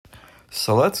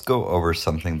So let's go over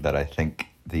something that I think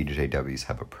the JWs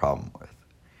have a problem with.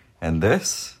 And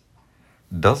this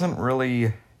doesn't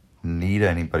really need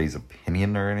anybody's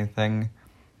opinion or anything.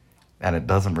 And it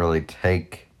doesn't really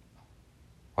take,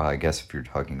 well, I guess if you're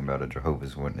talking about a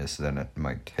Jehovah's Witness, then it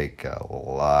might take a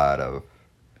lot of,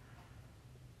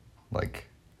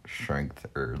 strength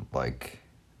or,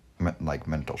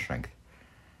 mental strength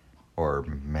or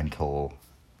mental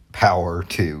power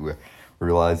to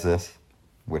realize this,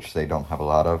 which they don't have a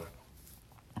lot of.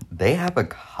 They have a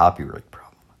copyright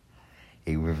problem.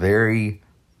 A very,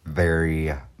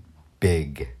 very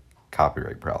big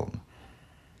copyright problem.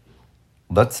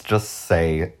 Let's just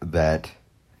say that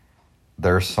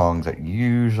there are songs that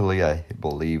usually, I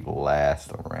believe,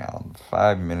 last around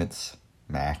 5 minutes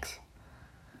max.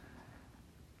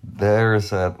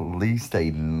 There's at least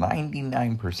a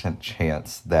 99%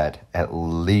 chance that at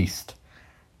least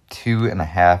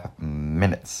 2.5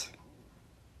 minutes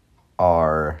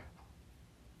are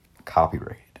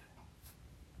copyrighted.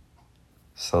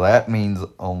 So that means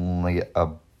only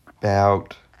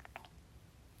about,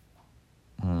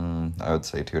 I would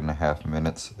say 2.5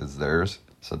 minutes is theirs.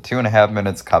 So 2.5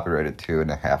 minutes copyrighted,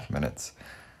 2.5 minutes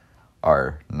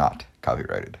are not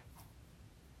copyrighted.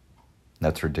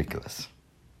 That's ridiculous.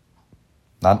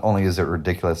 Not only is it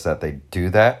ridiculous that they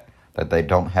do that they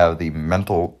don't have the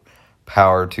mental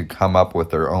power to come up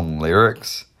with their own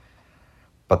lyrics,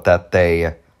 but that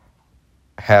they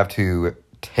have to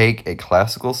take a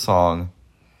classical song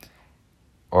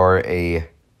or a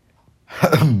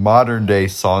modern day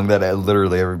song that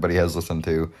literally everybody has listened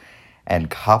to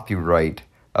and copyright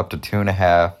up to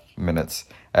 2.5 minutes,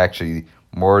 actually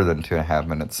more than 2.5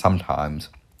 minutes sometimes,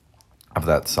 of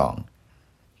that song.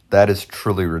 That is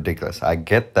truly ridiculous. I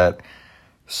get that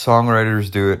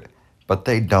songwriters do it, but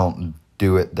they don't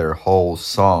do it their whole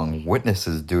song.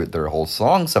 Witnesses do it their whole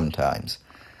song sometimes.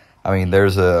 I mean,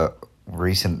 there's a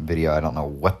recent video, I don't know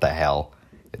what the hell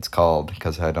it's called,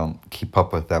 because I don't keep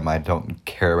up with them, I don't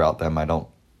care about them, I don't...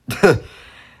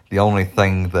 The only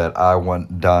thing that I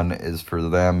want done is for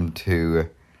them to,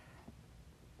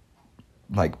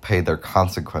 pay their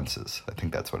consequences. I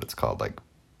think that's what it's called,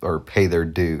 or pay their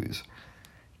dues.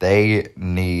 They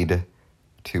need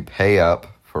to pay up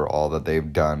for all that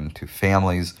they've done to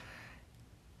families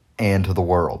and to the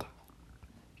world.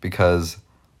 Because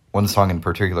one song in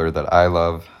particular that I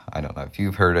love, I don't know if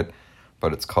you've heard it,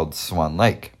 but it's called Swan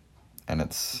Lake. And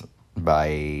it's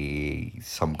by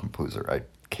some composer. I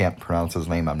can't pronounce his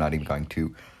name. I'm not even going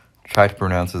to try to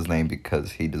pronounce his name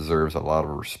because he deserves a lot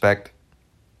of respect,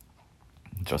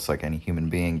 just like any human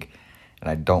being.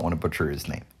 And I don't want to butcher his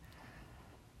name.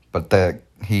 But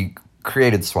he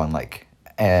created Swan Lake,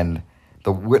 and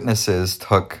the Witnesses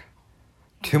took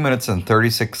 2 minutes and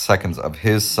 36 seconds of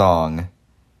his song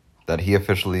that he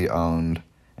officially owned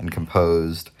and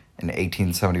composed in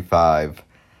 1875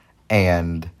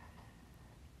 and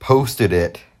posted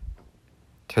it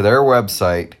to their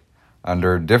website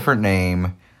under a different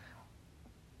name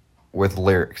with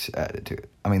lyrics added to it.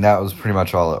 I mean, that was pretty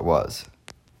much all it was.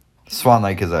 Swan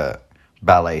Lake is a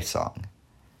ballet song.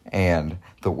 And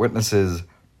the Witnesses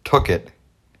took it,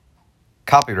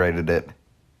 copyrighted it,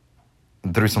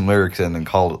 and threw some lyrics in and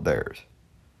called it theirs.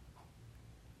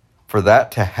 For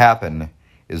that to happen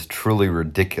is truly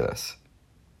ridiculous.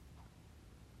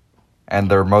 And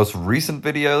their most recent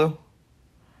video,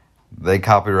 they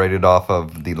copyrighted off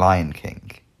of The Lion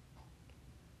King.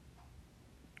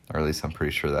 Or at least I'm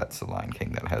pretty sure that's The Lion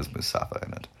King that has Mustafa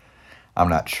in it. I'm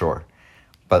not sure.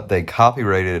 But they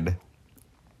copyrighted,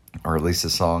 or at least the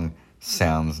song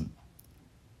sounds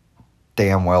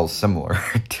damn well similar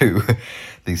to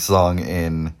the song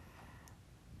in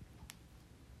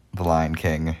The Lion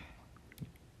King.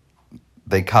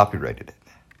 They copyrighted it.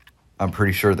 I'm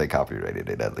pretty sure they copyrighted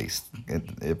it, at least.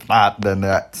 If not, then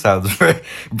that sounds very,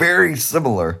 very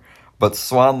similar. But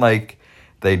Swan Lake,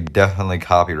 they definitely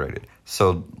copyrighted.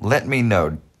 So let me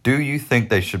know, do you think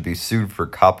they should be sued for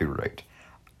copyright?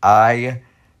 I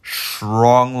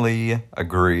strongly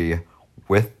agree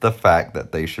with the fact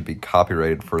that they should be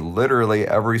copyrighted for literally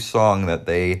every song that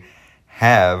they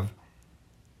have.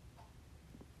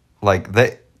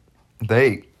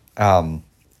 I'm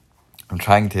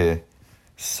trying to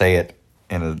say it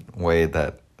in a way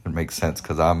that it makes sense,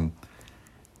 because I'm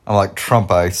like Trump.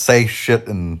 I say shit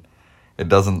and it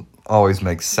doesn't always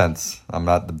make sense. I'm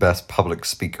not the best public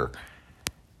speaker,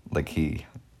 like he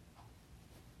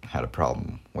had a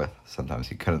problem with. Sometimes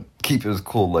he couldn't keep his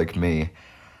cool like me.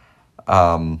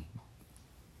 I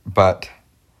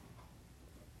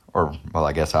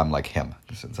guess I'm like him,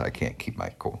 since I can't keep my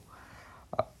cool.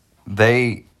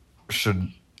 They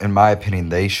should in my opinion,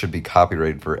 they should be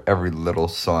copyrighted for every little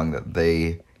song that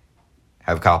they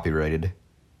have copyrighted,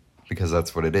 because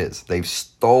that's what it is. They've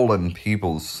stolen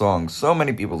people's songs, so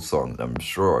many people's songs, I'm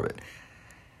sure of it,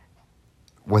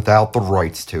 without the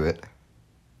rights to it.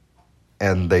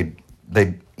 And they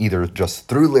either just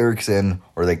threw lyrics in,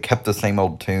 or they kept the same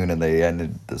old tune and they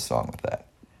ended the song with that.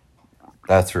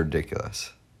 That's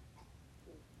ridiculous.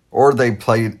 Or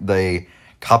they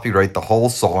copyright the whole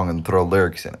song and throw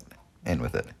lyrics in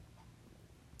with it.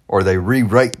 Or they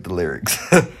rewrite the lyrics.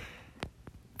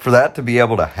 For that to be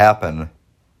able to happen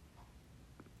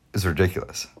is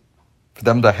ridiculous. For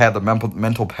them to have the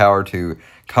mental power to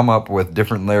come up with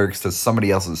different lyrics to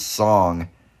somebody else's song,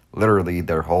 literally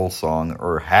their whole song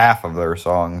or half of their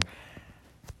song,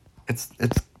 it's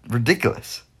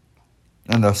ridiculous.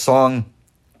 And the song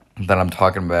that I'm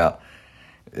talking about,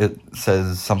 it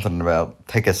says something about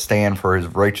take a stand for his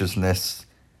righteousness,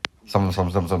 some.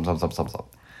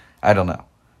 I don't know.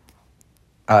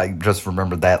 I just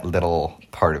remember that little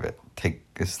part of it. Take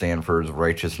a stand for his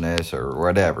righteousness or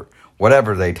whatever.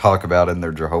 Whatever they talk about in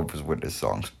their Jehovah's Witness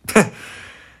songs.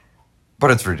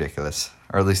 But it's ridiculous.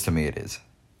 Or at least to me it is.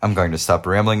 I'm going to stop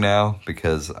rambling now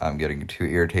because I'm getting too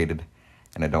irritated.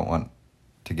 And I don't want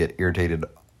to get irritated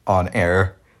on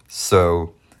air.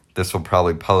 So this will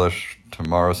probably publish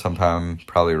tomorrow sometime,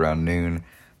 probably around noon.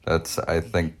 That's, I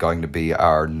think, going to be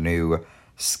our new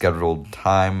scheduled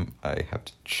time. I have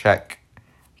to check.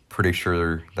 Pretty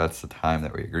sure that's the time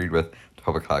that we agreed with,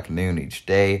 12 o'clock noon each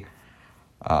day.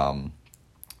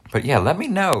 But yeah, let me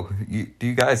know. Do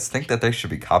you guys think that they should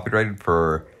be copyrighted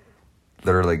for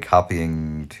literally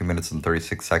copying 2 minutes and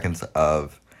 36 seconds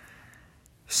of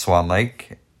Swan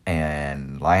Lake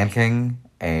and Lion King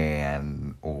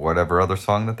and whatever other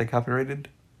song that they copyrighted?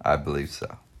 I believe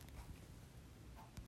so.